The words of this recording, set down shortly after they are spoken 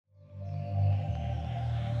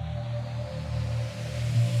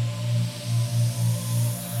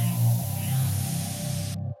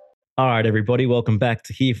All right, everybody, welcome back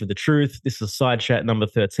to Here for the Truth. This is Side Chat number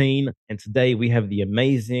 13, and today we have the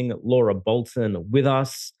amazing Laura Bolton with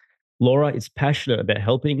us. Laura is passionate about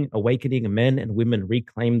helping awakening men and women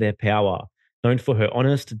reclaim their power. Known for her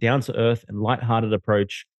honest, down to earth, and lighthearted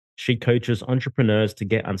approach, she coaches entrepreneurs to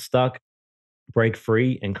get unstuck, break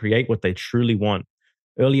free, and create what they truly want.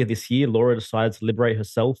 Earlier this year, Laura decided to liberate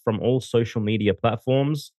herself from all social media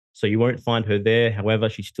platforms, so you won't find her there. However,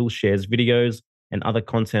 she still shares videos and other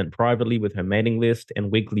content privately with her mailing list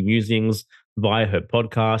and weekly musings via her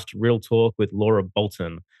podcast, Real Talk with Laura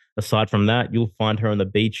Bolton. Aside from that, you'll find her on the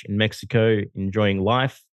beach in Mexico enjoying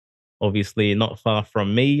life, obviously not far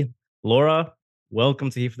from me. Laura, welcome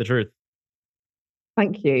to Here for the Truth.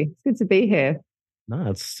 Thank you. It's good to be here. No,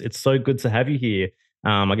 it's so good to have you here.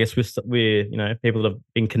 I guess we're people that have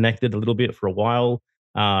been connected a little bit for a while.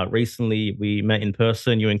 Recently we met in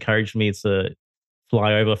person. You encouraged me to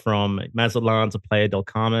fly over from Mazatlan to Playa del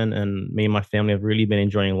Carmen, and me and my family have really been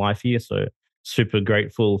enjoying life here. So super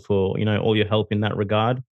grateful for all your help in that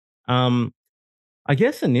regard. Um, I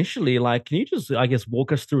guess initially, like, can you just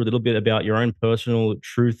walk us through a little bit about your own personal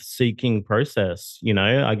truth seeking process?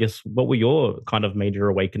 I guess what were your kind of major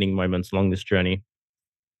awakening moments along this journey?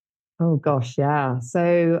 Oh gosh, yeah.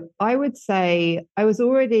 So I would say I was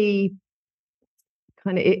already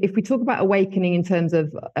kind of, if we talk about awakening in terms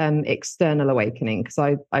of external awakening, because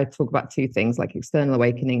I talk about two things, like external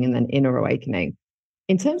awakening and then inner awakening.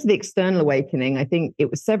 In terms of the external awakening, I think it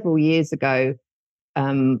was several years ago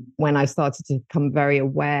when I started to become very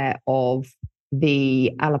aware of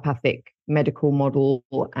the allopathic medical model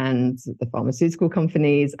and the pharmaceutical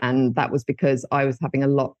companies. And that was because I was having a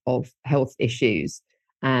lot of health issues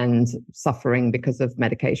and suffering because of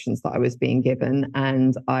medications that I was being given.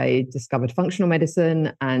 And I discovered functional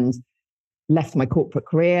medicine and left my corporate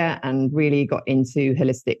career and really got into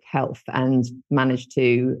holistic health and managed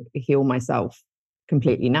to heal myself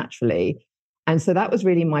completely naturally. And so that was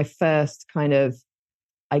really my first kind of,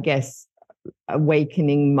 I guess,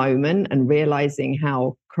 awakening moment, and realizing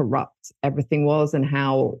how corrupt everything was and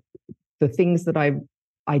how the things that I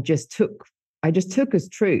just took as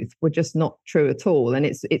truth were just not true at all. And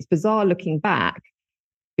it's bizarre looking back,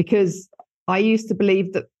 because I used to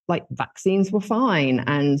believe that like vaccines were fine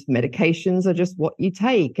and medications are just what you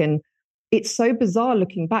take. And it's so bizarre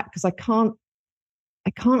looking back, because I can't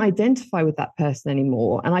identify with that person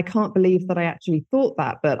anymore. And I can't believe that I actually thought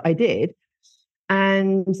that, but I did.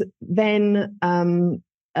 And then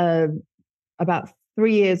about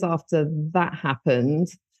 3 years after that happened,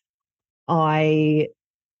 I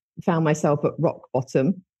found myself at rock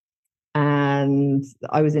bottom. And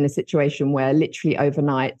I was in a situation where literally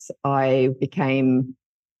overnight I became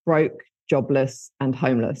broke, jobless, and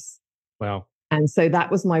homeless. Wow. And so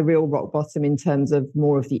that was my real rock bottom in terms of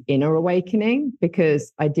more of the inner awakening,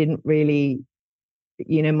 because I didn't really,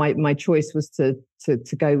 my choice was to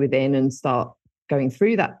go within and start going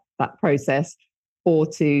through that process, or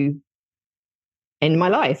to end my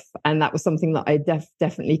life. And that was something that I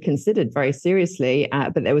definitely considered very seriously.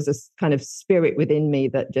 But there was a kind of spirit within me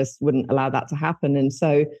that just wouldn't allow that to happen. And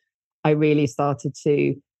so I really started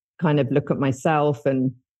to kind of look at myself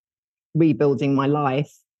and rebuilding my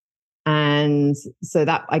life. And so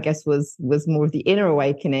that, I guess, was more of the inner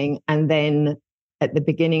awakening. And then at the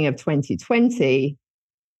beginning of 2020,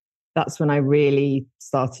 that's when I really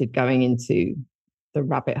started going into the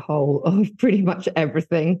rabbit hole of pretty much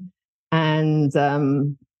everything. And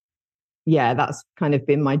that's kind of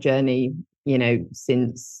been my journey,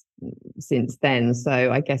 since then.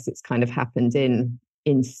 So I guess it's kind of happened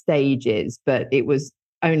in stages, but it was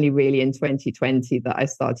only really in 2020 that I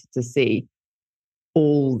started to see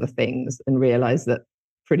all the things and realize that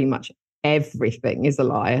pretty much everything is a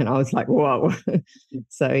lie. And I was like, whoa.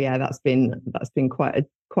 So yeah, that's been quite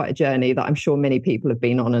a journey that I'm sure many people have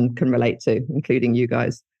been on and can relate to, including you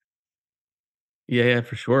guys. Yeah,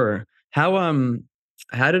 for sure. How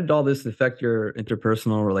did all this affect your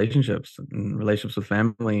interpersonal relationships and relationships with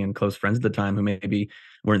family and close friends at the time who maybe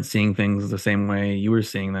weren't seeing things the same way you were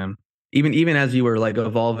seeing them? Even as you were like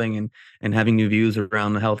evolving and having new views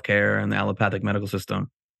around the healthcare and the allopathic medical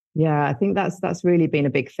system. Yeah, I think that's really been a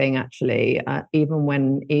big thing, actually.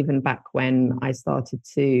 Even back when I started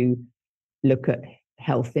to look at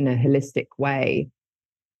health in a holistic way,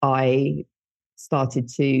 I started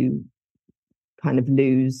to kind of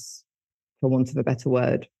lose, for want of a better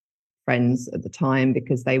word, friends at the time,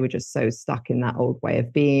 because they were just so stuck in that old way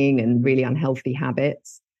of being and really unhealthy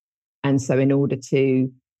habits. And so in order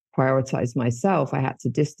to prioritize myself, I had to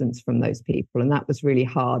distance from those people. And that was really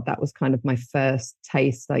hard. That was kind of my first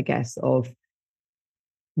taste, I guess, of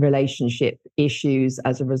relationship issues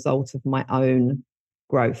as a result of my own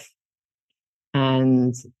growth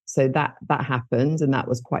And so that happened, and that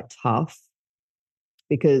was quite tough,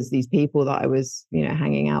 because these people that I was,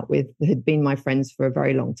 hanging out with had been my friends for a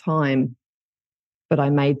very long time, but I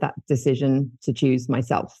made that decision to choose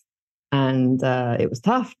myself. And it was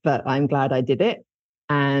tough, but I'm glad I did it.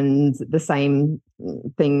 And the same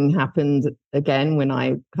thing happened again when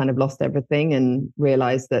I kind of lost everything and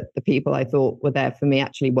realized that the people I thought were there for me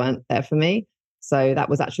actually weren't there for me. So that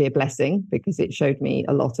was actually a blessing, because it showed me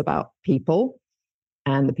a lot about people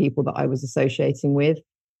and the people that I was associating with.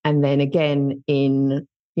 And then again, in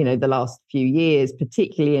the last few years,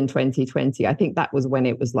 particularly in 2020, I think that was when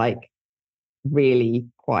it was like really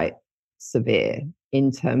quite severe,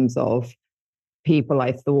 in terms of people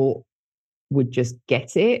I thought would just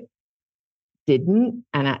get it, didn't.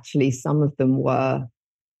 And actually some of them were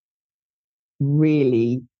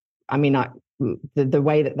really, the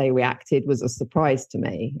way that they reacted was a surprise to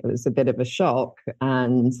me. It was a bit of a shock.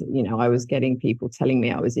 And, I was getting people telling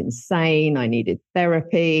me I was insane, I needed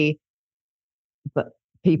therapy, but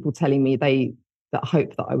people telling me that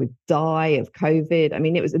hoped that I would die of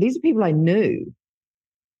COVID. These are people I knew.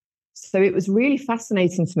 So it was really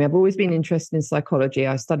fascinating to me. I've always been interested in psychology.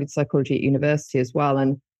 I studied psychology at university as well.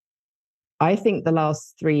 And I think the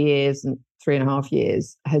last 3 years and 3.5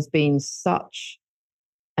 years has been such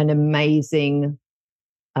an amazing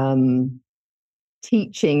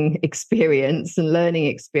teaching experience and learning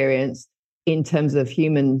experience in terms of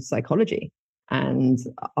human psychology. And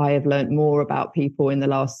I have learned more about people in the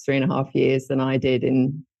last 3.5 years than I did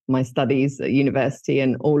in my studies at university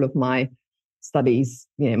and all of my studies,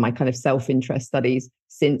 my kind of self-interest studies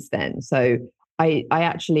since then. So I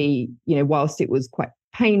actually, whilst it was quite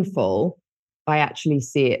painful, I actually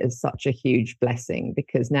see it as such a huge blessing,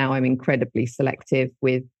 because now I'm incredibly selective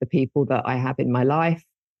with the people that I have in my life,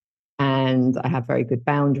 and I have very good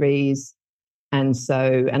boundaries. And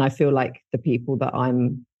I feel like the people that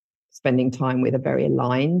I'm spending time with are very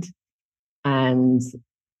aligned. And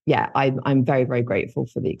yeah, I'm very, very grateful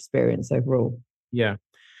for the experience overall. Yeah.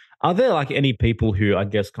 Are there like any people who I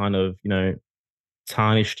guess kind of,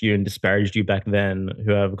 tarnished you and disparaged you back then,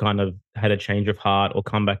 who have kind of had a change of heart or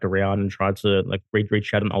come back around and tried to like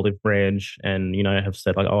reach out an olive branch and, have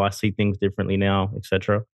said like, oh, I see things differently now,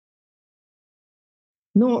 etc.?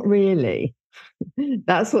 Not really.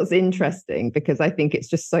 That's what's interesting, because I think it's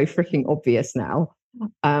just so freaking obvious now.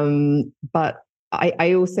 But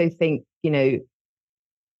I also think,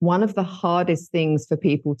 one of the hardest things for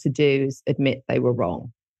people to do is admit they were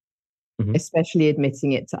wrong, especially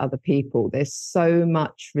admitting it to other people. There's so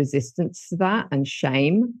much resistance to that and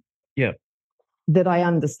shame. Yeah. That I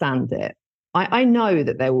understand it. I know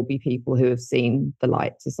that there will be people who have seen the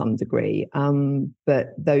light to some degree, but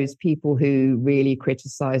those people who really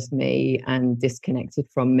criticized me and disconnected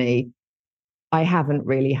from me, I haven't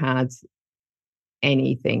really had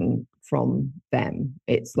anything from them.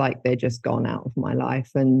 It's like they're just gone out of my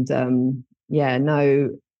life. And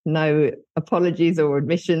no apologies or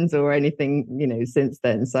admissions or anything, since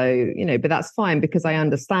then. So, but that's fine, because I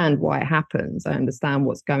understand why it happens. I understand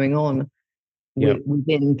what's going on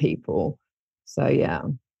within people. So yeah.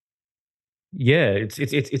 Yeah,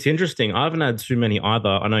 it's interesting. I haven't had too many either.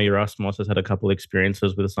 I know Erasmus has had a couple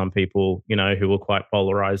experiences with some people, who were quite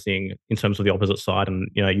polarizing in terms of the opposite side, and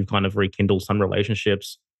you've kind of rekindled some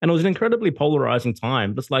relationships, and it was an incredibly polarizing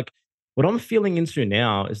time. But it's like what I'm feeling into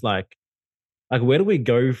now is like where do we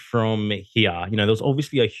go from here? There's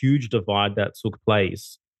obviously a huge divide that took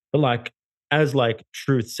place, but like as like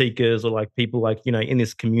truth seekers or like people like in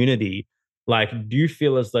this community, like do you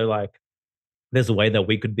feel as though like there's a way that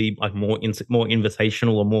we could be like more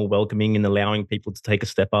invitational or more welcoming in allowing people to take a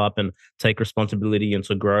step up and take responsibility and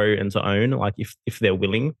to grow and to own, like if they're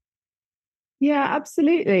willing? Yeah,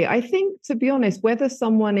 absolutely. I think, to be honest, whether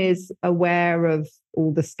someone is aware of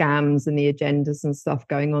all the scams and the agendas and stuff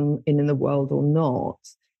going on in the world or not,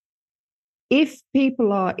 if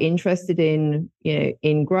people are interested in,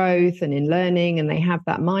 in growth and in learning, and they have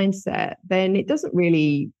that mindset, then it doesn't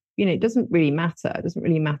really, it doesn't really matter. It doesn't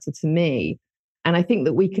really matter to me. And I think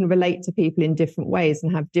that we can relate to people in different ways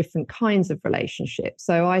and have different kinds of relationships.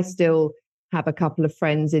 So I still have a couple of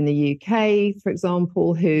friends in the UK, for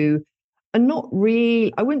example, who are not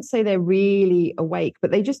really, I wouldn't say they're really awake, but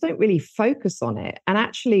they just don't really focus on it. And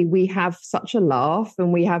actually, we have such a laugh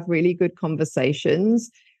and we have really good conversations.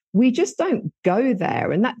 We just don't go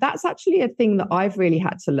there. And that's actually a thing that I've really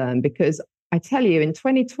had to learn, because I tell you, in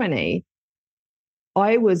 2020,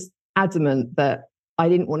 I was adamant that I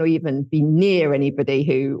didn't want to even be near anybody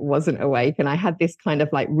who wasn't awake. And I had this kind of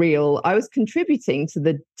like I was contributing to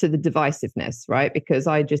the divisiveness, right? Because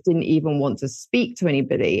I just didn't even want to speak to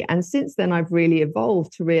anybody. And since then, I've really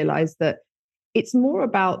evolved to realize that it's more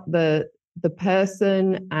about the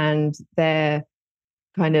person and their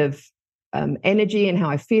kind of energy and how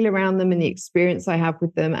I feel around them and the experience I have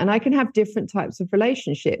with them. And I can have different types of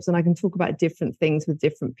relationships, and I can talk about different things with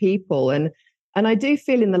different people. And I do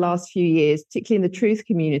feel in the last few years, particularly in the truth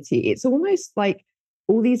community, it's almost like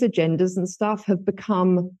all these agendas and stuff have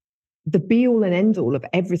become the be all and end all of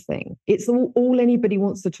everything. It's all anybody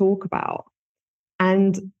wants to talk about.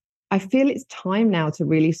 And I feel it's time now to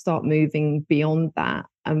really start moving beyond that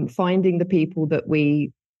and finding the people that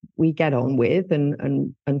we get on with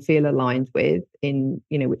and feel aligned with in,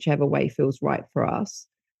 whichever way feels right for us.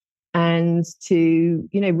 And to,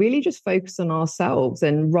 really just focus on ourselves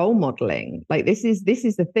and role modeling. Like this is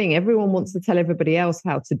the thing. Everyone wants to tell everybody else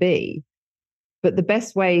how to be. But the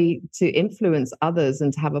best way to influence others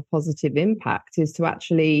and to have a positive impact is to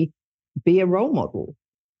actually be a role model.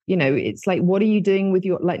 It's like, what are you doing with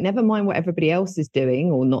your, like, never mind what everybody else is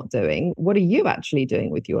doing or not doing. What are you actually doing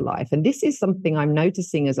with your life? And this is something I'm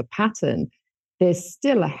noticing as a pattern. There's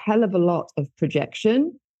still a hell of a lot of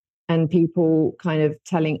projection and people kind of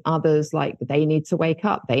telling others like they need to wake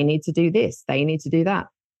up, they need to do this, they need to do that.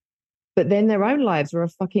 But then their own lives are a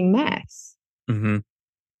fucking mess. Mm-hmm.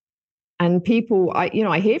 And people,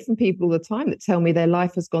 I hear from people all the time that tell me their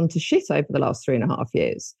life has gone to shit over the last 3.5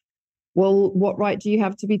 years. Well, what right do you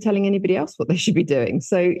have to be telling anybody else what they should be doing?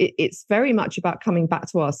 So it's very much about coming back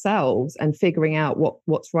to ourselves and figuring out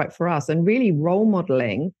what's right for us and really role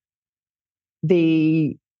modeling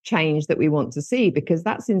the change that we want to see, because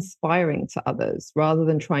that's inspiring to others rather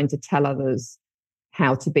than trying to tell others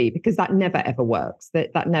how to be, because that never ever works.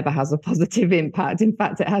 That never has a positive impact. In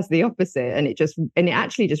fact, it has the opposite, and it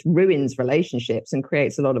actually just ruins relationships and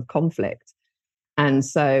creates a lot of conflict. And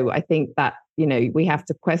so I think that, we have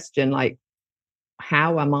to question, like,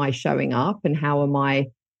 how am I showing up and how am I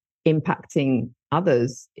impacting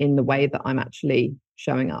others in the way that I'm actually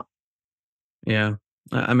showing up? Yeah.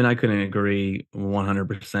 I mean, I couldn't agree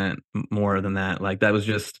 100% more than that. Like that was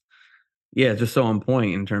just, yeah, just so on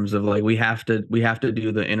point in terms of like we have to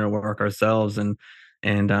do the inner work ourselves and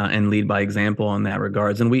lead by example in that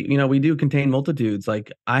regards. And we do contain multitudes.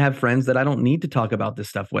 Like I have friends that I don't need to talk about this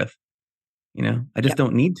stuff with. I just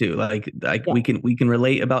don't need to. Like Yeah. we can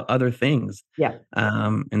relate about other things. Yeah.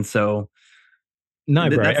 And so No,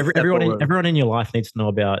 bro. that's a step forward. Everyone in your life needs to know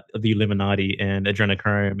about the Illuminati and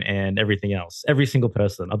adrenochrome and everything else. Every single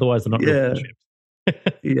person. Otherwise, they're not real Yeah. friendships.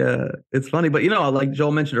 Yeah, it's funny, but like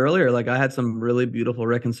Joel mentioned earlier, like I had some really beautiful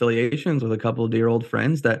reconciliations with a couple of dear old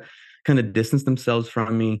friends that kind of distanced themselves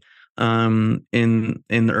from me in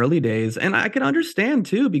the early days. And I can understand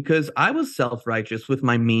too, because I was self-righteous with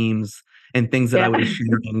my memes and things that I was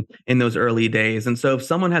sharing in those early days. And so if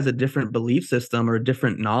someone has a different belief system or a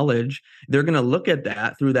different knowledge, they're going to look at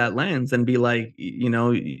that through that lens and be like,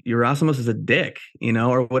 Erasmus is a dick,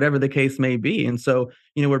 or whatever the case may be. And so,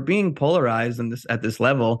 we're being polarized at this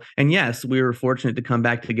level. And yes, we were fortunate to come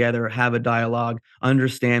back together, have a dialogue,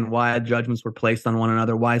 understand why judgments were placed on one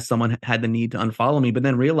another, why someone had the need to unfollow me, but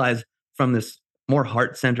then realize from this more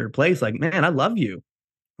heart-centered place, like, man, I love you.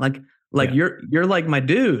 Like you're like my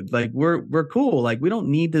dude. Like we're cool. Like we don't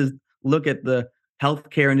need to look at the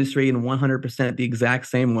healthcare industry in 100% the exact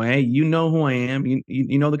same way. You know who I am.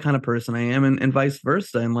 You know the kind of person I am, and vice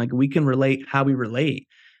versa. And like we can relate how we relate.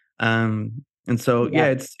 And so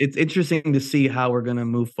it's interesting to see how we're gonna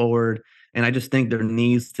move forward. And I just think there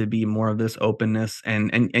needs to be more of this openness.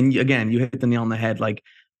 And again, you hit the nail on the head. Like,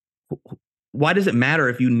 why does it matter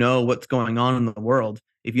if you know what's going on in the world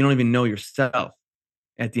if you don't even know yourself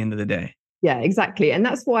at the end of the day? Yeah, exactly. And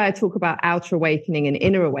that's why I talk about outer awakening and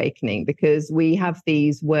inner awakening, because we have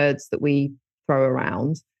these words that we throw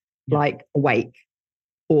around like awake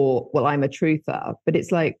or, well, I'm a truther. But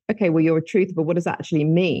it's like, okay, well, you're a truther, but what does that actually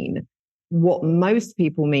mean? What most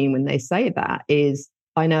people mean when they say that is,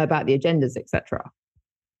 I know about the agendas, etc.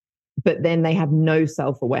 But then they have no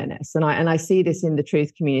self-awareness. And I see this in the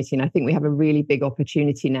truth community. And I think we have a really big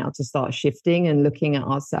opportunity now to start shifting and looking at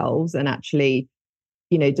ourselves and actually,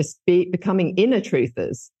 just becoming inner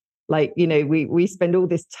truthers. Like, we spend all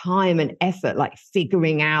this time and effort, like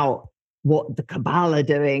figuring out what the Kabbalah are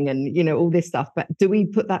doing and, all this stuff. But do we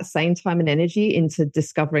put that same time and energy into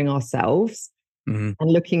discovering ourselves and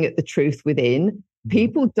looking at the truth within?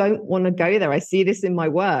 People don't want to go there. I see this in my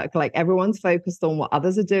work. Like everyone's focused on what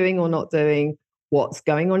others are doing or not doing, what's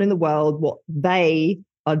going on in the world, what they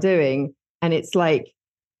are doing. And it's like,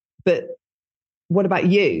 but what about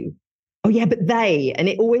you? Oh yeah, but they, and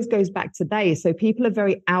it always goes back to they. So people are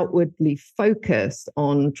very outwardly focused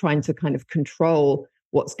on trying to kind of control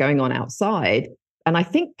what's going on outside. And I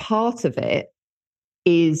think part of it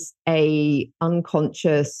is a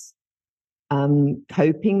unconscious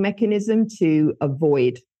coping mechanism to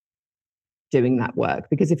avoid doing that work.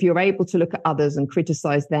 Because if you're able to look at others and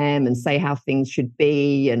criticize them and say how things should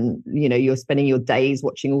be, and you're spending your days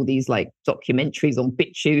watching all these like documentaries on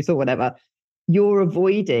BitChute or whatever, you're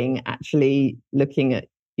avoiding actually looking at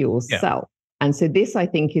yourself. Yeah. And so this, I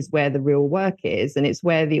think, is where the real work is, and it's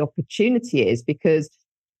where the opportunity is, because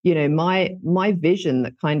my vision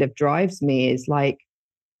that kind of drives me is like,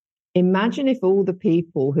 imagine if all the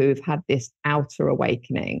people who've had this outer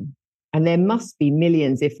awakening, and there must be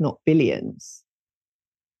millions, if not billions,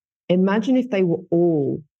 imagine if they were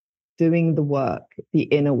all doing the work, the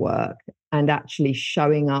inner work, and actually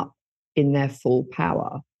showing up in their full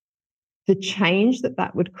power. The change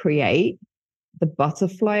that would create, the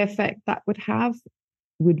butterfly effect that would have,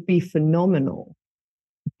 would be phenomenal.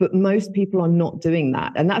 But most people are not doing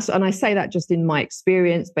that. And I say that just in my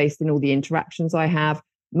experience, based in all the interactions I have.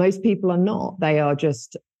 Most people are not. They are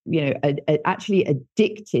just, actually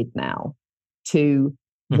addicted now to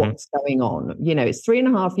what's going on. It's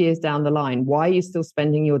 3.5 years down the line. Why are you still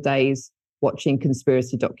spending your days watching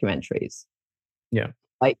conspiracy documentaries? Yeah.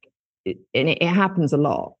 It happens a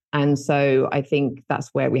lot. And so I think that's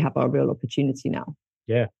where we have our real opportunity now.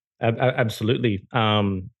 Yeah, absolutely.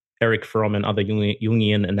 Eric Fromm and other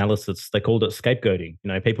Jungian analysis, they called it scapegoating.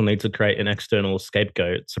 People need to create an external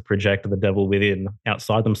scapegoat to project the devil within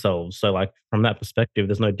outside themselves. So like from that perspective,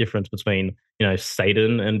 there's no difference between,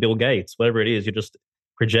 Satan and Bill Gates, whatever it is, you're just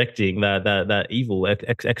projecting that evil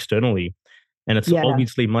externally. And it's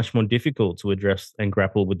obviously much more difficult to address and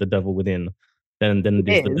grapple with the devil within than it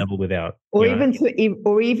is the devil without. Or even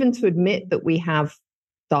to admit that we have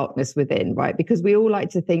darkness within, right? Because we all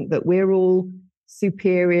like to think that we're all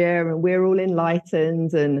superior and we're all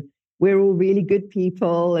enlightened and we're all really good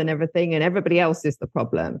people and everything, and everybody else is the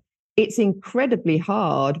problem. It's incredibly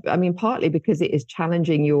hard. I mean, partly because it's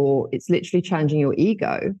literally challenging your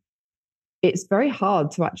ego. It's very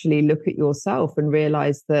hard to actually look at yourself and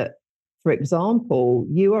realize that, for example,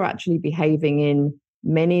 you are actually behaving in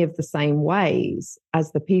many of the same ways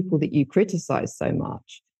as the people that you criticize so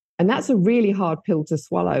much. And that's a really hard pill to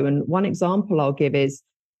swallow. And one example I'll give is,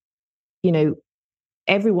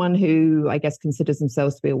 everyone who I guess considers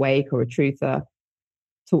themselves to be awake or a truther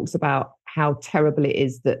talks about how terrible it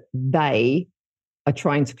is that they are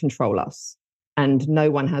trying to control us. And no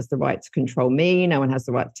one has the right to control me. No one has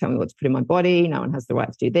the right to tell me what to put in my body. No one has the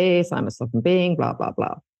right to do this. I'm a sovereign being, blah, blah,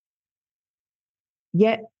 blah.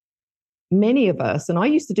 Yet many of us, and I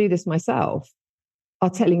used to do this myself, are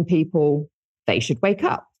telling people they should wake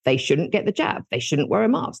up. They shouldn't get the jab. They shouldn't wear a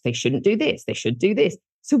mask. They shouldn't do this. They should do this.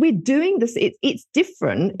 So we're doing this. It's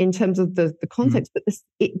different in terms of the context, but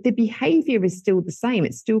the behavior is still the same.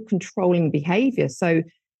 It's still controlling behavior. So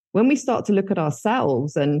when we start to look at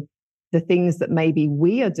ourselves and the things that maybe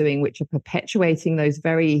we are doing, which are perpetuating those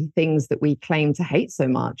very things that we claim to hate so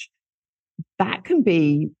much, that can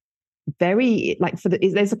be very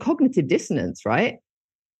there's a cognitive dissonance, right?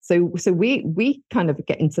 So we kind of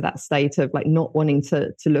get into that state of like not wanting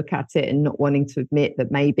to look at it and not wanting to admit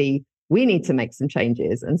that maybe we need to make some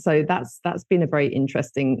changes. And so that's been a very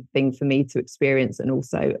interesting thing for me to experience and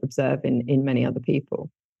also observe in many other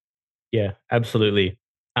people. Yeah, absolutely.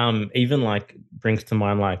 Even like brings to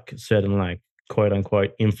mind like certain like quote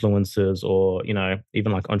unquote influencers or,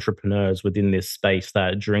 even like entrepreneurs within this space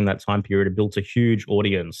that during that time period built a huge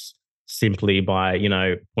audience simply by,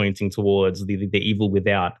 pointing towards the evil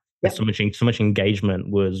without. Yep. So much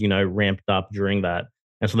engagement was, ramped up during that.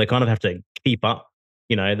 And so they kind of have to keep up,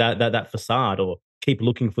 that facade, or keep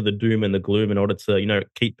looking for the doom and the gloom in order to,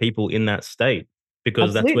 keep people in that state,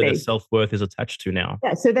 because Absolutely. That's where their self-worth is attached to now.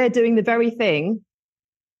 Yeah. So they're doing the very thing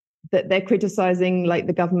that they're criticizing like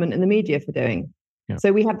the government and the media for doing. Yeah.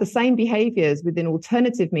 So we have the same behaviors within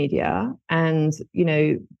alternative media and,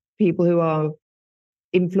 people who are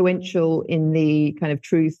influential in the kind of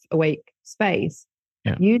truth awake space,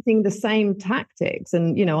 using the same tactics.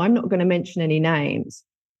 And, I'm not going to mention any names,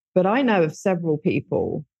 but I know of several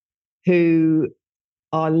people who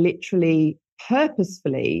are literally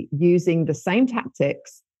purposefully using the same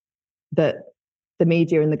tactics that the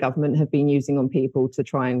media and the government have been using on people to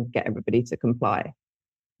try and get everybody to comply,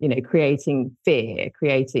 creating fear,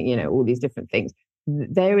 creating, all these different things.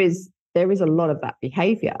 There is a lot of that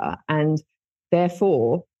behavior, and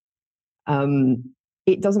therefore,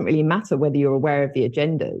 it doesn't really matter whether you're aware of the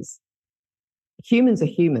agendas. Humans are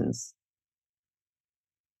humans.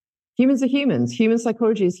 Humans are humans. Human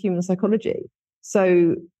psychology is human psychology.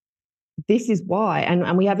 So this is why,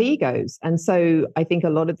 and we have egos. And so I think a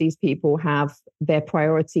lot of these people have, their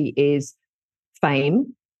priority is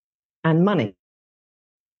fame and money.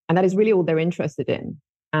 And that is really all they're interested in.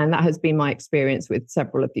 And that has been my experience with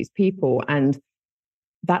several of these people. And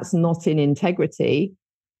that's not in integrity.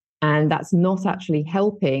 And that's not actually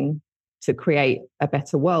helping to create a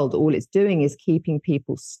better world. All it's doing is keeping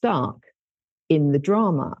people stuck in the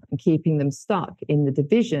drama and keeping them stuck in the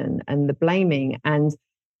division and the blaming. And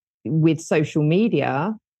with social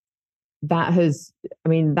media, that's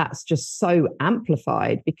just so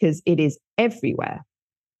amplified because it is everywhere.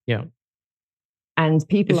 Yeah. And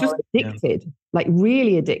people are addicted, like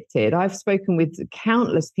really addicted. I've spoken with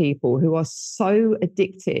countless people who are so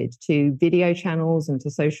addicted to video channels and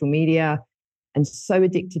to social media and so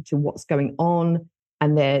addicted to what's going on.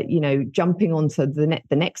 And they're, jumping onto the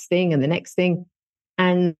next thing and the next thing.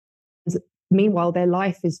 And meanwhile, their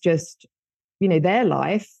life is just, their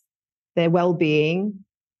life, their well-being,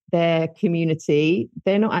 their community,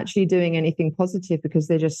 they're not actually doing anything positive because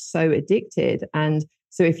they're just so addicted. And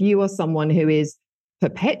so if you are someone who is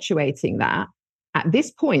perpetuating that at this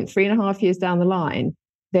point, 3.5 years down the line,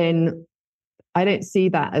 then I don't see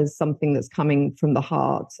that as something that's coming from the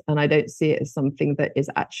heart. And I don't see it as something that is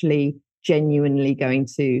actually genuinely going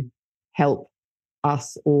to help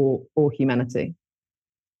us or humanity.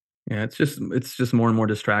 Yeah, it's just more and more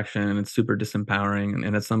distraction, and it's super disempowering.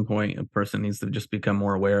 And at some point, a person needs to just become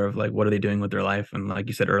more aware of like, what are they doing with their life? And like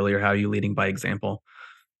you said earlier, how are you leading by example?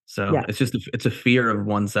 So Yeah. it's a fear of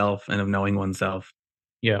oneself and of knowing oneself.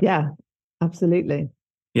 Yeah, absolutely.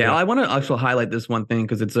 Yeah, I want to also highlight this one thing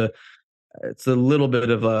because it's a little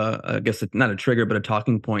bit of I guess not a trigger, but a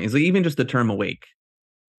talking point. Is even just the term awake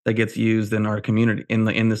that gets used in our community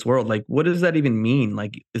in this world. Like, what does that even mean?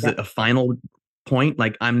 Like, is it a final point?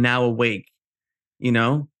 Like, I'm now awake,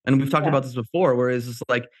 And we've talked about this before, where it's just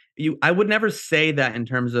like I would never say that in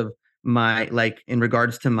terms of my, like, in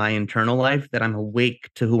regards to my internal life, that I'm awake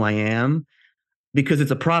to who I am, because it's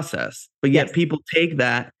a process. But yet people take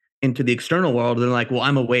that into the external world. And they're like, well,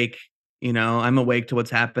 I'm awake, I'm awake to what's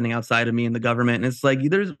happening outside of me in the government. And it's like,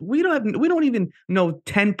 we don't even know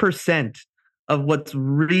 10% of what's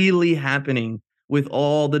really happening with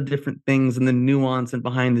all the different things and the nuance and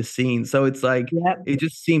behind the scenes. So it's like, it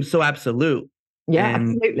just seems so absolute. Yeah,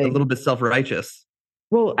 and absolutely. a little bit self-righteous.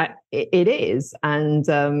 Well, it is. And,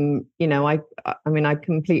 I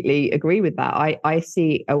completely agree with that. I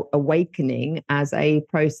see awakening as a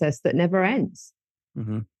process that never ends.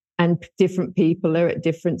 Mm-hmm. And different people are at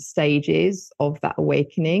different stages of that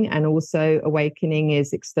awakening. And also awakening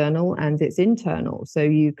is external and it's internal. So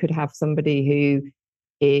you could have somebody who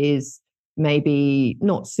is maybe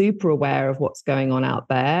not super aware of what's going on out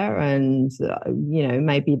there. And,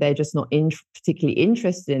 maybe they're just not particularly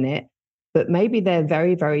interested in it. But maybe they're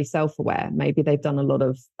very, very self-aware. Maybe they've done a lot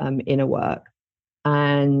of inner work.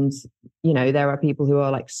 And, there are people who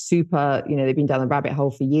are like super, they've been down the rabbit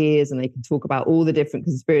hole for years and they can talk about all the different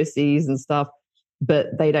conspiracies and stuff,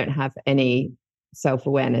 but they don't have any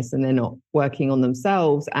self-awareness and they're not working on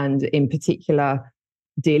themselves. And in particular,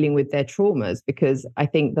 dealing with their traumas, because I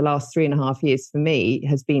think the last 3.5 years for me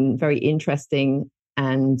has been very interesting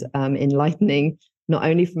and enlightening, not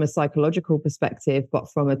only from a psychological perspective,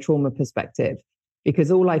 but from a trauma perspective,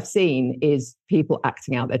 because all I've seen is people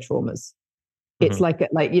acting out their traumas. It's like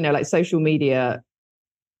social media,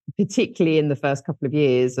 particularly in the first couple of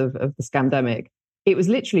years of the scamdemic, it was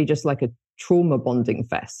literally just like a trauma bonding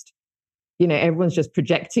fest. Everyone's just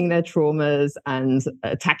projecting their traumas and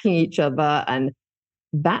attacking each other. And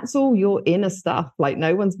that's all your inner stuff. Like,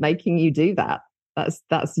 no one's making you do that.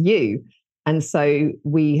 That's you. And so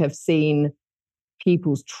we have seen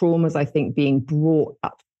people's traumas, I think, being brought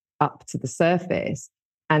up to the surface.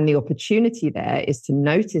 And the opportunity there is to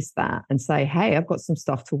notice that and say, hey, I've got some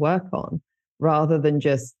stuff to work on, rather than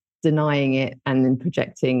just denying it and then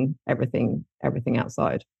projecting everything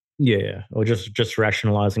outside. Yeah, or just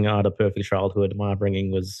rationalizing, I had a perfect childhood. My upbringing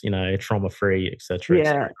was, trauma-free, etc.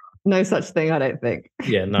 Yeah, no such thing, I don't think.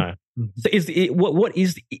 Yeah, no. So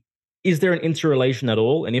is there an interrelation at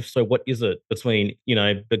all? And if so, what is it between,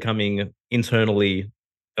 becoming internally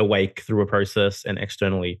awake through a process and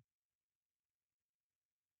externally?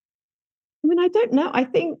 I don't know. I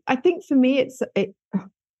think for me,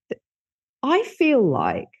 I feel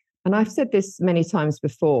like, and I've said this many times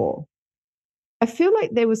before, I feel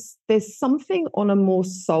like there's something on a more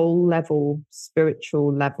soul level,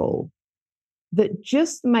 spiritual level, that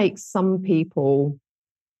just makes some people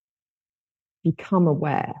become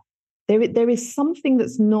aware. There is something that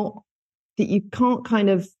you can't kind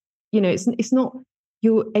of, it's not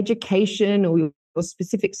your education or your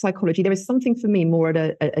specific psychology. There is something for me more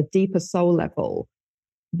at a deeper soul level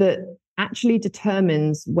that actually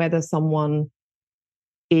determines whether someone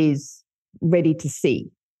is ready to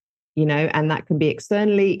see, and that can be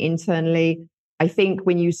externally, internally. I think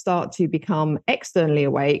when you start to become externally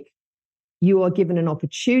awake, you are given an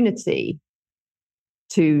opportunity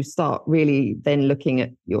to start really then looking at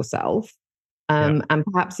yourself. And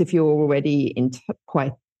perhaps if you're already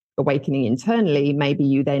quite awakening internally, maybe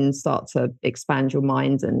you then start to expand your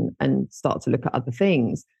mind and start to look at other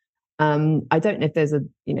things. I don't know if there's a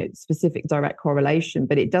specific direct correlation,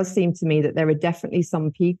 but it does seem to me that there are definitely some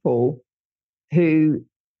people who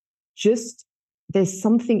just, there's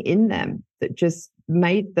something in them that just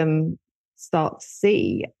made them start to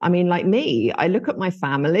see. I mean, like me, I look at my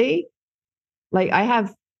family, like I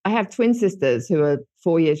have twin sisters who are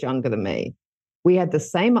 4 years younger than me. We had the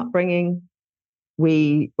same upbringing.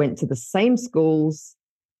 We went to the same schools,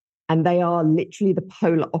 and they are literally the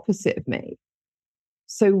polar opposite of me.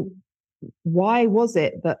 So why was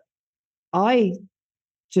it that I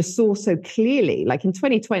just saw so clearly, like in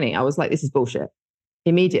 2020, I was like, this is bullshit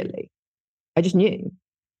immediately. I just knew.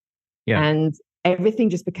 Yeah. And everything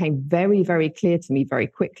just became very, very clear to me very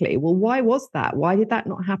quickly. Well, why was that? Why did that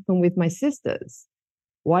not happen with my sisters?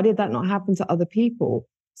 Why did that not happen to other people?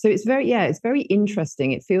 So it's very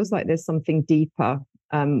interesting. It feels like there's something deeper,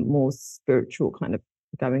 more spiritual kind of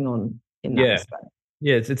going on in that respect.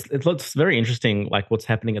 Yeah, it's very interesting, like what's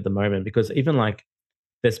happening at the moment, because even like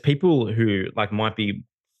there's people who like might be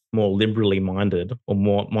more liberally minded or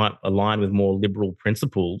might align with more liberal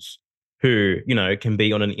principles who, can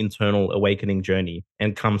be on an internal awakening journey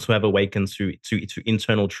and come to have awakened to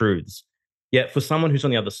internal truths. Yet for someone who's on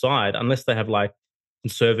the other side, unless they have like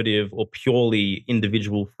conservative or purely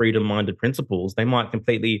individual freedom minded principles, they might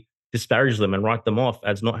completely disparage them and write them off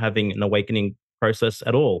as not having an awakening process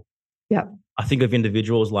at all. Yeah. I think of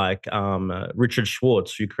individuals like Richard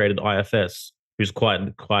Schwartz, who created IFS, who's quite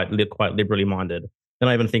liberally minded. Then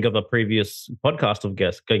I even think of a previous podcast of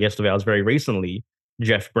guest of ours very recently,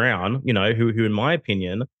 Jeff Brown, who in my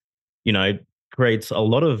opinion, creates a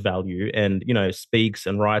lot of value and, speaks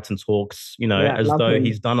and writes and talks, as though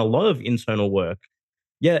he's done a lot of internal work.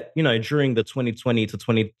 Yet, during the 2020 to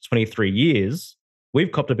 2023 years,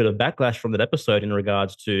 we've copped a bit of backlash from that episode in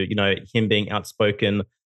regards to, him being outspoken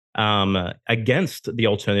against the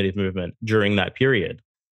alternative movement during that period.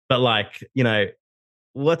 But like,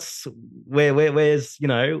 what's where's where's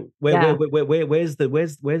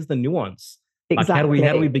the nuance? Like Exactly.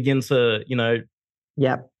 how do we begin to,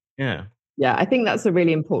 Yeah. Yeah, I think that's a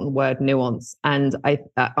really important word, nuance. And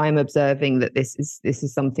I'm observing that this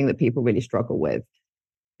is something that people really struggle with.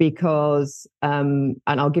 Because, and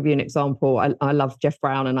I'll give you an example. I love Jeff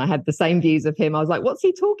Brown, and I had the same views of him. I was like, what's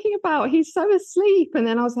he talking about? He's so asleep. And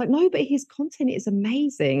then I was like, no, but his content is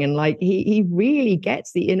amazing. And like, he really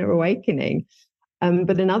gets the inner awakening.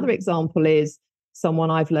 But another example is someone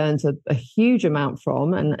I've learned a huge amount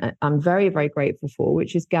from, and I'm very, very grateful for,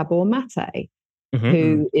 which is Gabor Mate.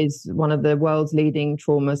 Who is one of the world's leading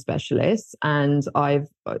trauma specialists. And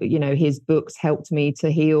his books helped me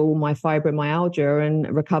to heal my fibromyalgia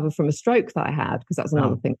and recover from a stroke that I had, because that's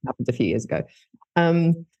another thing that happened a few years ago.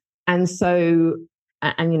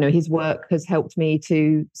 His work has helped me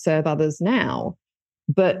to serve others now.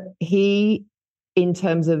 But he, in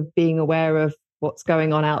terms of being aware of what's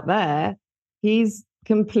going on out there, he's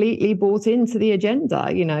completely bought into the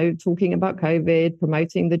agenda, talking about COVID,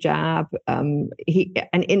 promoting the jab. And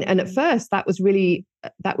at first that was really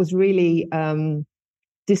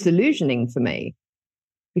disillusioning for me,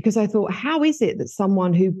 because I thought, how is it that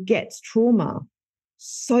someone who gets trauma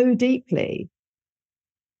so deeply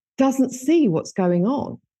doesn't see what's going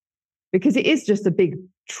on? Because it is just a big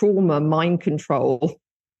trauma mind control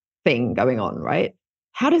thing going on, right?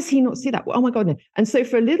 How does he not see that? Oh my God. No. And so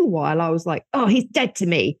for a little while, I was like, oh, he's dead to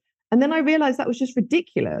me. And then I realized that was just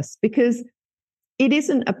ridiculous, because it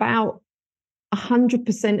isn't about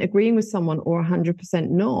 100% agreeing with someone or 100%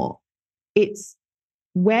 not. It's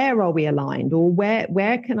where are we aligned, or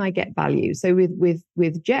where can I get value? So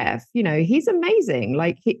with Jeff, he's amazing.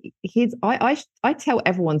 Like I tell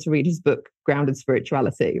everyone to read his book, Grounded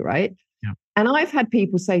Spirituality, right? Yeah. And I've had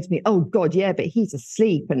people say to me, oh God, yeah, but he's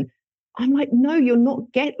asleep. And I'm like, no, you're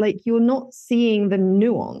not seeing the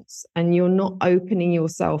nuance, and you're not opening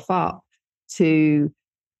yourself up to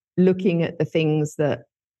looking at the things that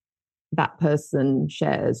person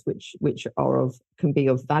shares, which can be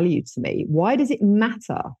of value to me. Why does it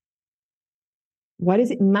matter? Why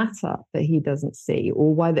does it matter that he doesn't see,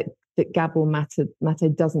 or why that Gabor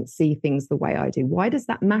Mate doesn't see things the way I do? Why does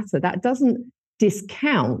that matter? That doesn't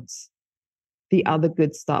discount the other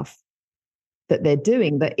good stuff that they're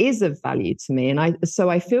doing that is of value to me. And I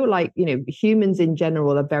feel like, humans in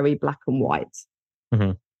general are very black and white,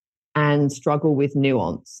 and struggle with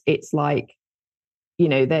nuance. It's like,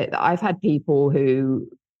 I've had people who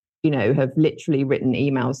have literally written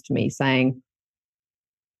emails to me saying,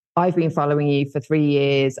 I've been following you for 3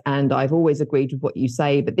 years and I've always agreed with what you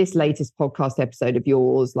say, but this latest podcast episode of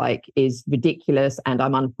yours is ridiculous and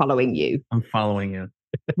I'm unfollowing you. I'm following you.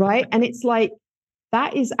 Right. And it's like,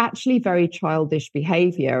 that is actually very childish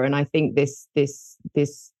behavior. And I think this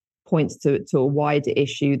points to a wider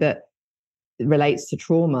issue that relates to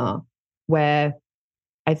trauma, where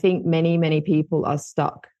I think many people are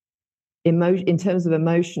stuck in terms of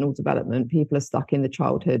emotional development. People are stuck in the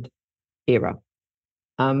childhood era.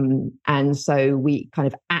 And so we kind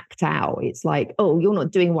of act out. It's like, oh, you're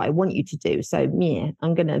not doing what I want you to do. So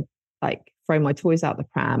I'm going to throw my toys out the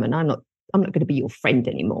pram and I'm not going to be your friend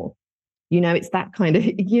anymore. It's that kind of,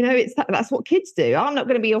 that's what kids do. I'm not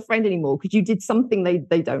going to be your friend anymore because you did something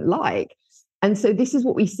they don't like. And so this is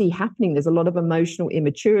what we see happening. There's a lot of emotional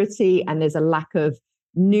immaturity and there's a lack of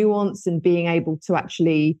nuance and being able to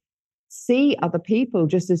actually see other people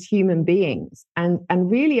just as human beings and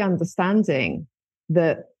really understanding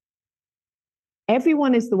that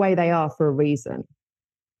everyone is the way they are for a reason.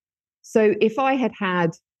 So if I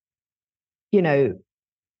had, a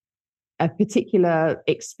particular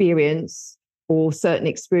experience or certain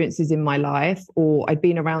experiences in my life, or I'd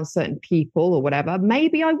been around certain people or whatever,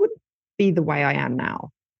 maybe I wouldn't be the way I am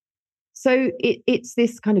now. So it's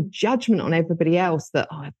this kind of judgment on everybody else that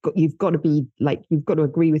you've got to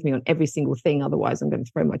agree with me on every single thing, otherwise I'm going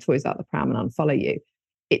to throw my toys out the pram and unfollow you.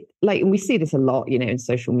 And we see this a lot, in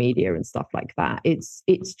social media and stuff like that. It's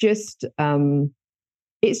just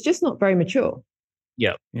not very mature.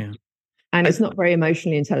 Yeah. And it's not very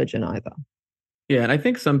emotionally intelligent either. Yeah, and I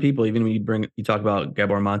think some people, even when you talk about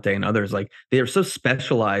Gabor Mate and others, they are so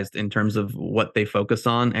specialized in terms of what they focus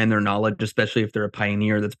on and their knowledge, especially if they're a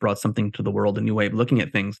pioneer that's brought something to the world, a new way of looking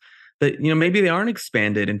at things, that maybe they aren't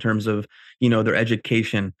expanded in terms of their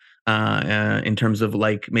education, in terms of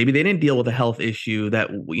maybe they didn't deal with a health issue that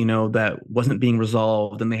that wasn't being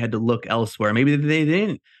resolved and they had to look elsewhere. Maybe they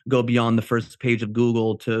didn't go beyond the first page of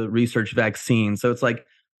Google to research vaccines. So it's like,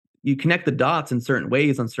 you connect the dots in certain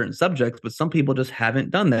ways on certain subjects, but some people just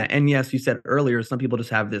haven't done that. And yes, you said earlier, some people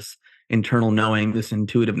just have this internal knowing, this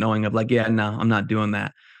intuitive knowing of yeah, no, I'm not doing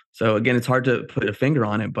that. So again, it's hard to put a finger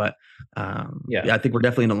on it, but I think we're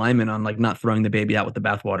definitely in alignment on not throwing the baby out with the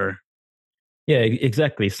bathwater. Yeah,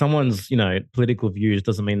 exactly. Someone's, political views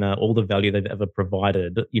doesn't mean that all the value they've ever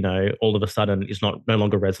provided, all of a sudden is no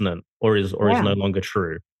longer resonant or is no longer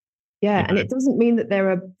true. Yeah, and it doesn't mean that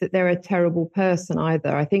they're a terrible person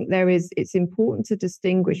either. I think it's important to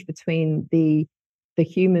distinguish between the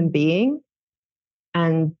human being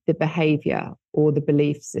and the behavior or the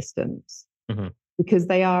belief systems, because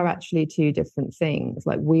they are actually two different things.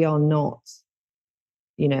 We are not,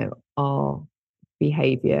 our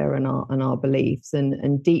behavior and our beliefs,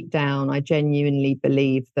 and deep down, I genuinely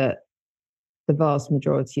believe that the vast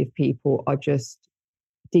majority of people are just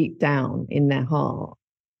deep down in their heart.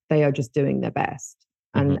 They are just doing their best,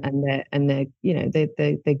 and they're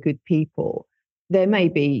good people. There may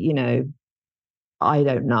be, I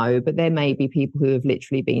don't know, but there may be people who have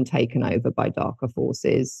literally been taken over by darker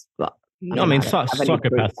forces. But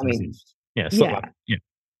psychopaths. Yeah.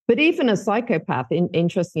 But even a psychopath,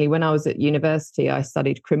 interestingly, when I was at university, I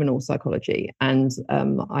studied criminal psychology, and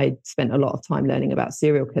I spent a lot of time learning about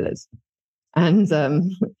serial killers, and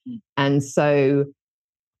so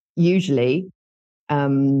usually,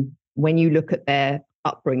 when you look at their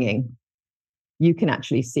upbringing, you can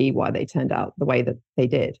actually see why they turned out the way that they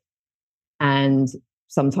did. And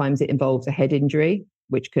sometimes it involves a head injury,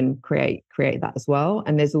 which can create that as well.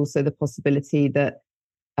 And there's also the possibility that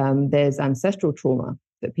there's ancestral trauma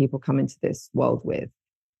that people come into this world with.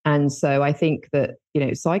 And so I think that,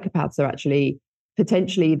 psychopaths are actually,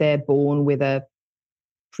 potentially they're born with a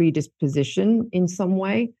predisposition in some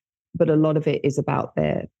way, but a lot of it is about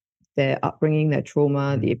their upbringing, their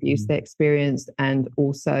trauma, the abuse they experienced, and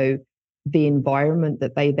also the environment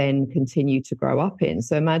that they then continue to grow up in.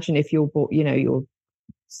 So imagine if you're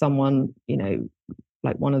someone,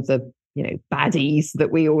 like one of the, baddies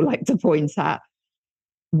that we all like to point at.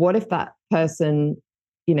 What if that person,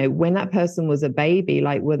 when that person was a baby,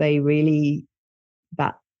 were they really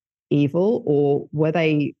that evil, or were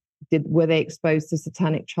they exposed to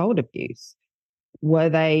satanic child abuse? Were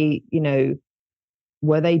they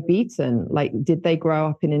beaten? Did they grow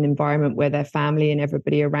up in an environment where their family and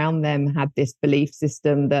everybody around them had this belief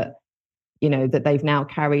system that, that they've now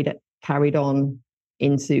carried on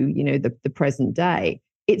into, the present day?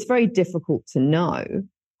 It's very difficult to know.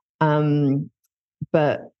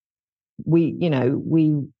 But we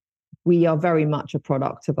are very much a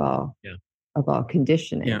product of our of our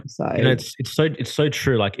conditioning. Yeah. So It's so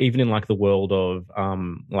true. Like even in like the world of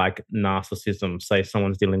like narcissism, say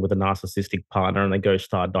someone's dealing with a narcissistic partner and they go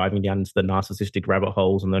start diving down into the narcissistic rabbit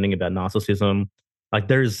holes and learning about narcissism, like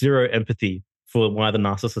there is zero empathy for why the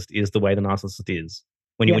narcissist is the way the narcissist is.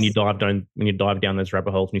 yes, When you dive down those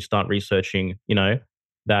rabbit holes and you start researching, you know, yeah,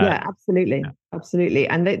 that absolutely, absolutely.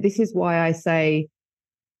 And this is why I say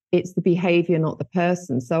it's the behavior, not the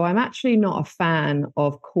person. So I'm actually not a fan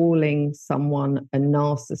of calling someone a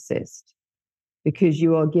narcissist because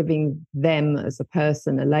you are giving them as a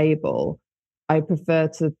person a label. I prefer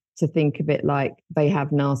to think of it like they have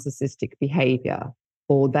narcissistic behavior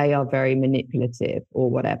or they are very manipulative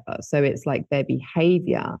or whatever. So it's like their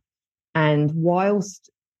behavior. And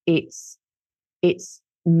whilst it's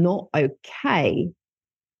not okay,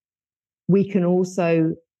 we can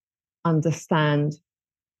also understand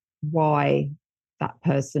why that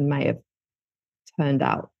person may have turned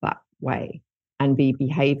out that way and be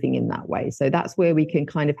behaving in that way. So that's where we can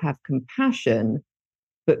kind of have compassion,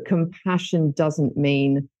 but compassion doesn't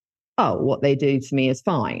mean, oh, what they do to me is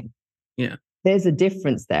fine. Yeah. There's a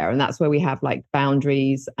difference there. And that's where we have like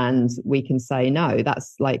boundaries and we can say, no,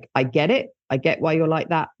 that's like, I get it. I get why you're like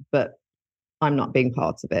that, but I'm not being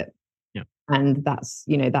part of it. Yeah. And that's,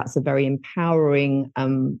 you know, that's a very empowering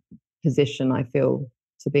position, I feel,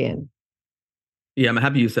 to be in. Yeah, I'm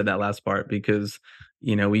happy you said that last part because,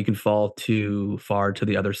 you know, we can fall too far to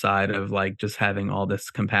the other side of like just having all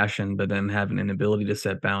this compassion, but then having an inability to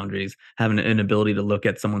set boundaries, having an inability to look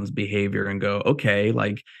at someone's behavior and go, okay,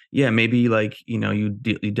 like, yeah, maybe like, you know, you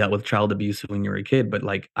dealt with child abuse when you were a kid, but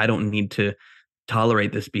like, I don't need to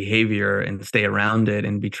tolerate this behavior and stay around it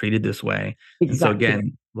and be treated this way. And so Exactly.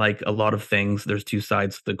 again, like a lot of things, there's two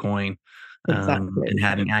sides to the coin. And Exactly.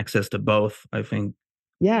 having access to both, I think,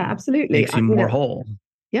 Yeah, absolutely. makes you You more know, whole.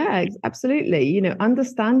 yeah, absolutely. You know,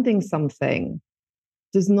 understanding something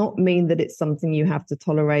does not mean that it's something you have to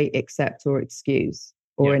tolerate, accept, or excuse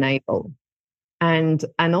or yeah, enable. And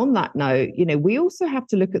on that note, you know, we also have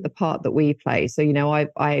to look at the part that we play. So, you know,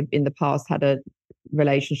 I in the past had a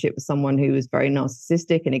relationship with someone who was very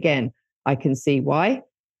narcissistic, and again, I can see why.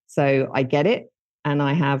 So I get it, and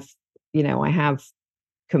I have, you know, I have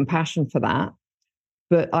compassion for that.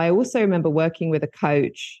 But I also remember working with a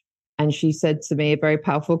coach, and she said to me a very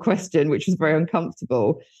powerful question, which was very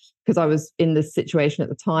uncomfortable because I was in this situation at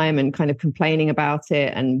the time and kind of complaining about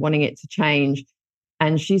it and wanting it to change.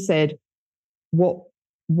 And she said, what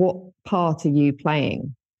what part are you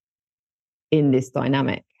playing in this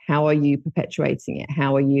dynamic? How are you perpetuating it?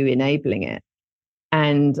 How are you enabling it?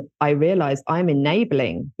 And I realized I'm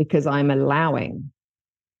enabling because I'm allowing.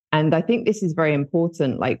 And I think this is very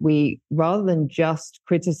important. Like, we, rather than just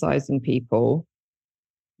criticizing people,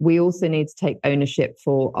 we also need to take ownership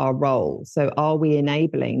for our role. So are we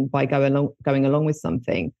enabling by going along with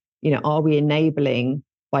something? You know, are we enabling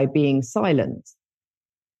by being silent?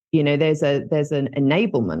 You know, there's an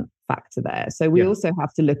enablement factor there. So we yeah, also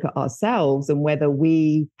have to look at ourselves and whether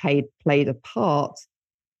we played a part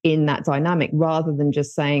in that dynamic, rather than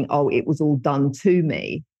just saying, oh, it was all done to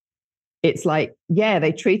me. It's like, yeah,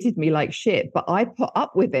 they treated me like shit, but I put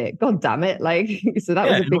up with it. God damn it. Like, so that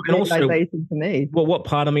yeah. was a big And also, realization for me. well, what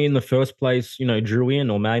part of me in the first place, you know, drew in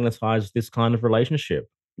or magnetized this kind of relationship?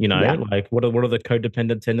 You Yeah, know, like what are the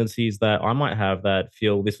codependent tendencies that I might have that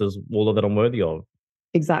feel this is all that I'm worthy of?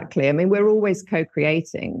 exactly. I mean, we're always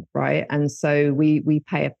co-creating, right? And so we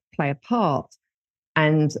play a part.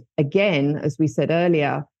 And again, as we said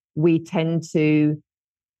earlier, we tend to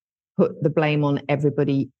put the blame on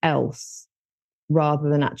everybody else rather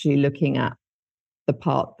than actually looking at the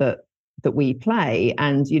part that we play.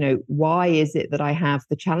 And, you know, why is it that I have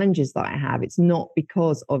the challenges that I have? It's not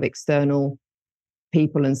because of external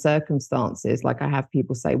people and circumstances. Like, I have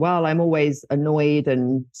people say, well, I'm always annoyed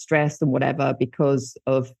and stressed and whatever because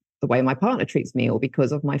of the way my partner treats me or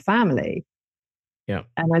because of my family. Yeah,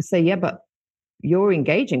 And I say, yeah, but you're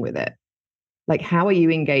engaging with it. Like, how are you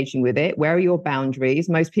engaging with it? Where are your boundaries?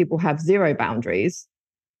 Most people have zero boundaries.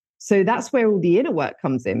 So that's where all the inner work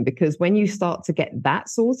comes in, because when you start to get that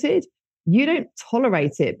sorted, you don't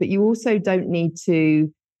tolerate it, but you also don't need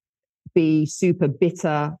to be super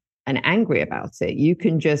bitter and angry about it. You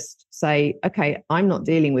can just say, okay, I'm not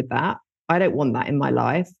dealing with that. I don't want that in my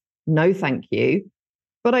life. No, thank you.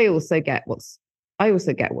 But I also get what's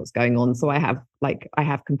going on. So I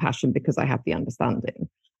have compassion because I have the understanding.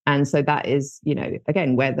 And so that is, you know,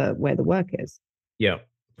 again, where the work is. yeah,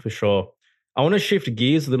 for sure. I want to shift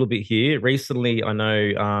gears a little bit here. Recently, I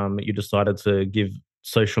know you decided to give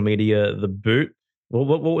social media the boot. Well,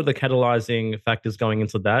 what were the catalyzing factors going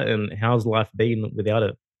into that, and how's life been without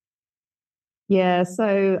it? Yeah,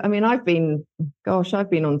 so I mean, I've been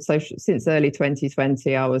on social since early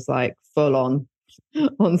 2020. I was like full on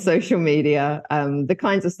on social media. The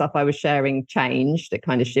kinds of stuff I was sharing changed. It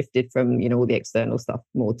kind of shifted from, all the external stuff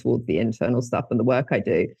more towards the internal stuff and the work I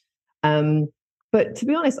do. Um, but to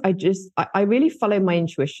be honest, I really followed my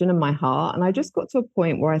intuition and my heart, and I just got to a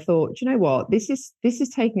point where I thought, you know what, this is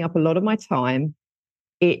taking up a lot of my time.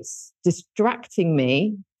 It's distracting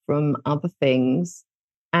me from other things,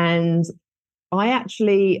 and I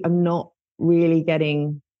actually am not really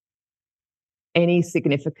getting any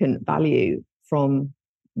significant value from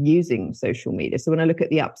using social media. So when I look at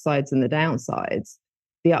the upsides and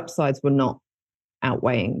the upsides were not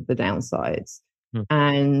outweighing the downsides. Hmm.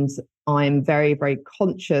 And I'm very, very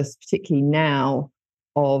conscious, particularly now,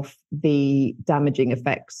 of the damaging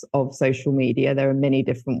effects of social media. There are many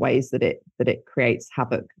different ways that it creates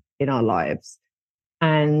havoc in our lives.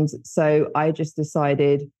 And so I just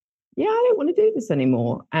decided, yeah, I don't want to do this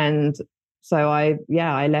anymore. And so I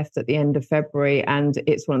left at the end of February, and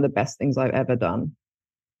it's one of the best things I've ever done.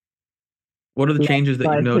 What are the changes that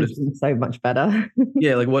you've Life has noticed? been so much better.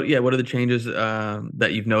 Yeah, like what are the changes that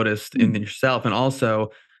you've noticed in yourself? And also,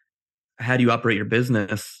 how do you operate your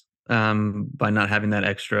business by not having that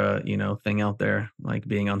extra, thing out there, like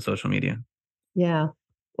being on social media? Yeah.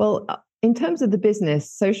 Well, in terms of the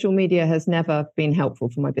business, social media has never been helpful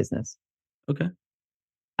for my business. Okay.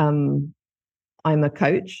 Um, I'm a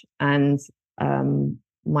coach, and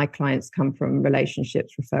my clients come from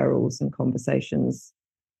relationships, referrals, and conversations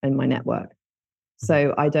in my network.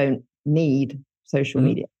 So I don't need social Mhm.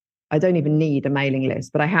 media. I don't even need a mailing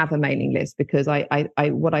list, but I have a mailing list because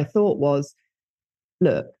what I thought was,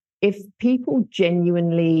 look, if people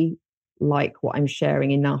genuinely like what I'm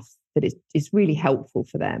sharing enough that it's really helpful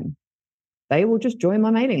for them, they will just join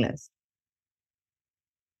my mailing list.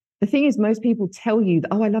 The thing is, most people tell you that,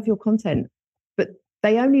 oh, I love your content, but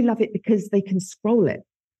they only love it because they can scroll it.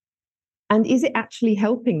 And is it actually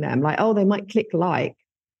helping them? Like, oh, they might click like,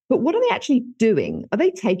 but what are they actually doing? Are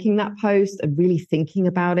they taking that post and really thinking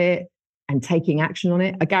about it and taking action on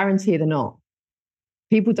it? I guarantee they're not.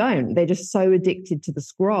 People don't. They're just so addicted to the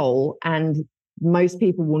scroll. And most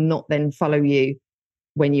people will not then follow you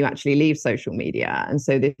when you actually leave social media. And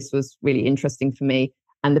so this was really interesting for me.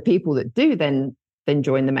 And the people that do then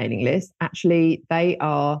join the mailing list, actually, they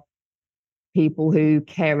are people who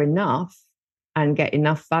care enough and get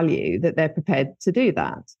enough value that they're prepared to do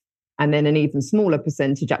that. And then an even smaller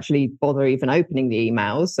percentage actually bother even opening the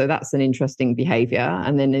emails. So that's an interesting behavior.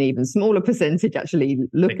 And then an even smaller percentage actually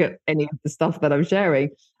look at any of the stuff that I'm sharing.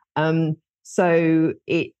 So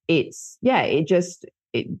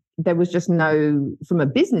there was just no, from a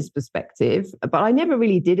business perspective, but I never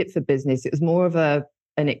really did it for business. It was more of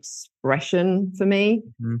an expression for me.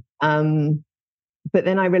 Mm-hmm. But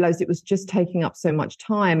then I realized it was just taking up so much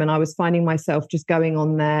time, and I was finding myself just going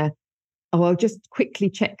on there. Oh, I'll just quickly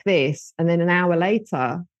check this. And then an hour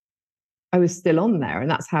later, I was still on there. And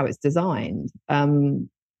that's how it's designed.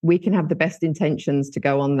 We can have the best intentions to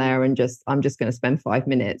go on there and I'm just going to spend 5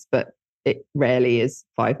 minutes, but it rarely is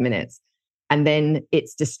 5 minutes. And then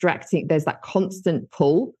it's distracting. There's that constant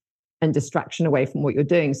pull and distraction away from what you're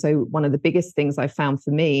doing. So one of the biggest things I found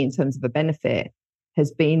for me in terms of a benefit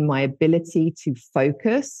has been my ability to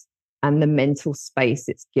focus and the mental space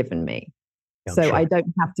it's given me. So I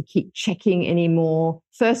don't have to keep checking anymore.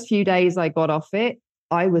 First few days I got off it,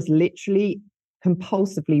 I was literally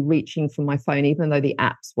compulsively reaching for my phone, even though the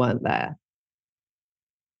apps weren't there.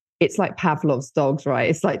 It's like Pavlov's dogs, right?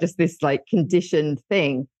 It's like just this like conditioned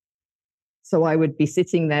thing. So I would be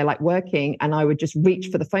sitting there like working, and I would just reach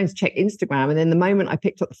for the phone to check Instagram. And then the moment I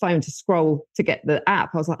picked up the phone to scroll to get the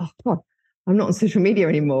app, I was like, oh God, I'm not on social media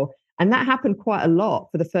anymore. And that happened quite a lot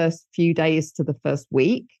for the first few days to the first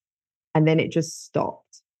week. And then it just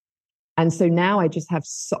stopped. And so now I just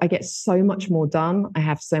I get so much more done. I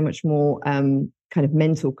have so much more kind of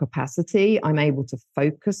mental capacity. I'm able to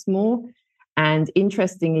focus more. And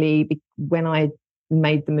interestingly, when I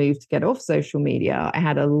made the move to get off social media, I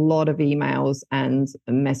had a lot of emails and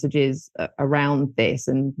messages around this,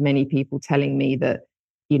 and many people telling me that,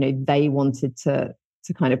 they wanted to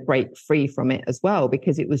kind of break free from it as well,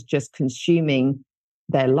 because it was just consuming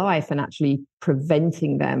their life and actually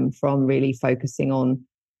preventing them from really focusing on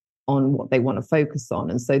what they want to focus on.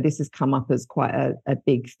 And so this has come up as quite a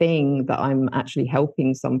big thing that I'm actually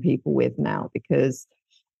helping some people with now, because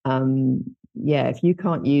if you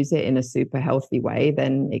can't use it in a super healthy way,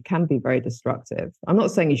 then it can be very destructive. I'm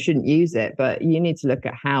not saying you shouldn't use it, but you need to look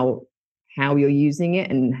at how you're using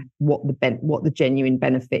it and what the genuine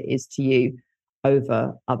benefit is to you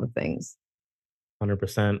over other things.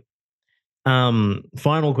 100%.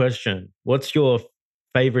 Final question. What's your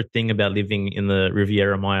favorite thing about living in the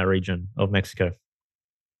Riviera Maya region of Mexico?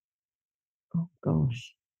 Oh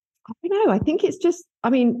gosh. I don't know. I think it's just, I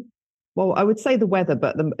mean, well, I would say the weather,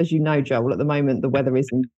 but as you know, Joel, at the moment, the weather is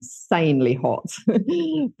insanely hot.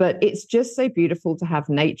 But it's just so beautiful to have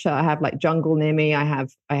nature. I have like jungle near me. I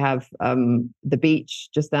have the beach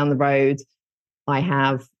just down the road. I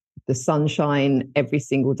have the sunshine every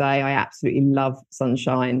single day. I absolutely love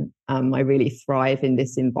sunshine. I really thrive in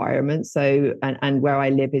this environment. So, and where I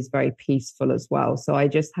live is very peaceful as well. So I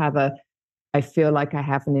just have I feel like I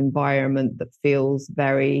have an environment that feels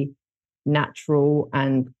very natural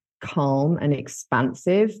and calm and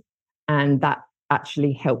expansive. And that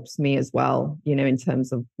actually helps me as well, in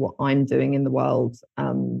terms of what I'm doing in the world,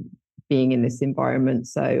 being in this environment.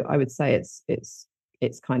 So I would say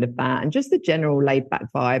it's kind of that. And just the general laid back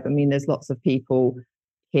vibe. I mean, there's lots of people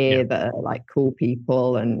here Yeah, that are like cool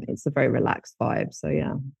people and it's a very relaxed vibe. So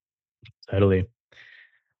yeah. totally.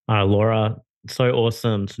 Laura, so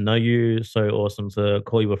awesome to know you. So awesome to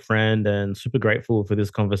call you a friend, and super grateful for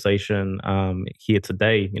this conversation here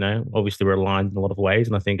today. Obviously we're aligned in a lot of ways,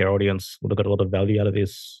 and I think our audience would have got a lot of value out of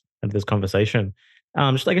this conversation.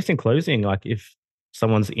 Just I guess in closing, like if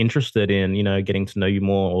someone's interested in getting to know you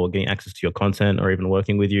more or getting access to your content or even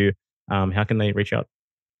working with you, how can they reach out?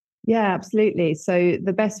 Yeah, absolutely. So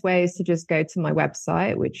the best way is to just go to my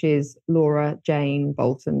website, which is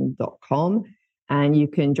laurajanebolton.com. And you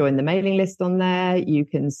can join the mailing list on there. You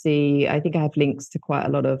can see, I think I have links to quite a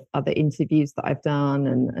lot of other interviews that I've done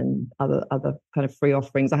and other kind of free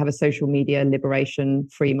offerings. I have a social media liberation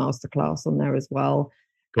free masterclass on there as well.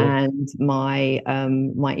 Cool. And my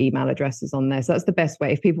email address is on there. So that's the best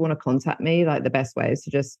way. If people want to contact me, like the best way is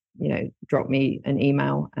to just, drop me an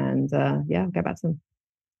email and yeah, I'll get back to them.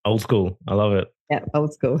 Old school. I love it. Yeah,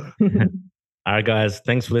 old school. All right, guys.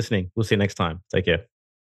 Thanks for listening. We'll see you next time. Take care.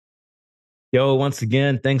 Yo, once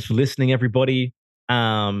again, thanks for listening, everybody.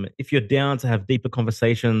 If you're down to have deeper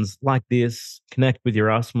conversations like this, connect with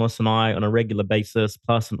Erasmus and I on a regular basis,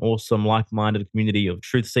 plus an awesome like-minded community of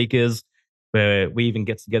truth seekers, where we even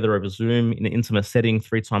get together over Zoom in an intimate setting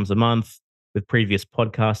 3 times a month with previous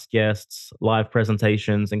podcast guests, live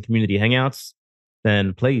presentations, and community hangouts,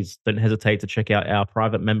 then please don't hesitate to check out our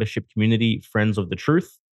private membership community, Friends of the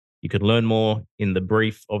Truth. You can learn more in the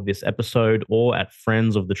brief of this episode or at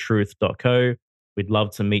friendsofthetruth.co. We'd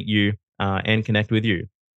love to meet you and connect with you.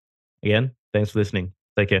 Again, thanks for listening.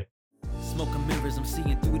 Take care. Smoking mirrors, I'm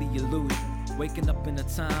seeing through the illusion. Waking up in a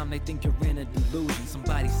time, they think you're in a delusion.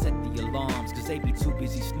 Somebody set the alarms, cause they be too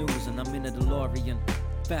busy snoozing. I'm in a DeLorean.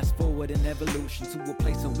 Fast forward in evolution to a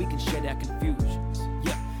place where we can share our confusions.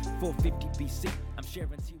 Yeah, 450 BC, I'm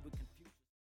sharing to you.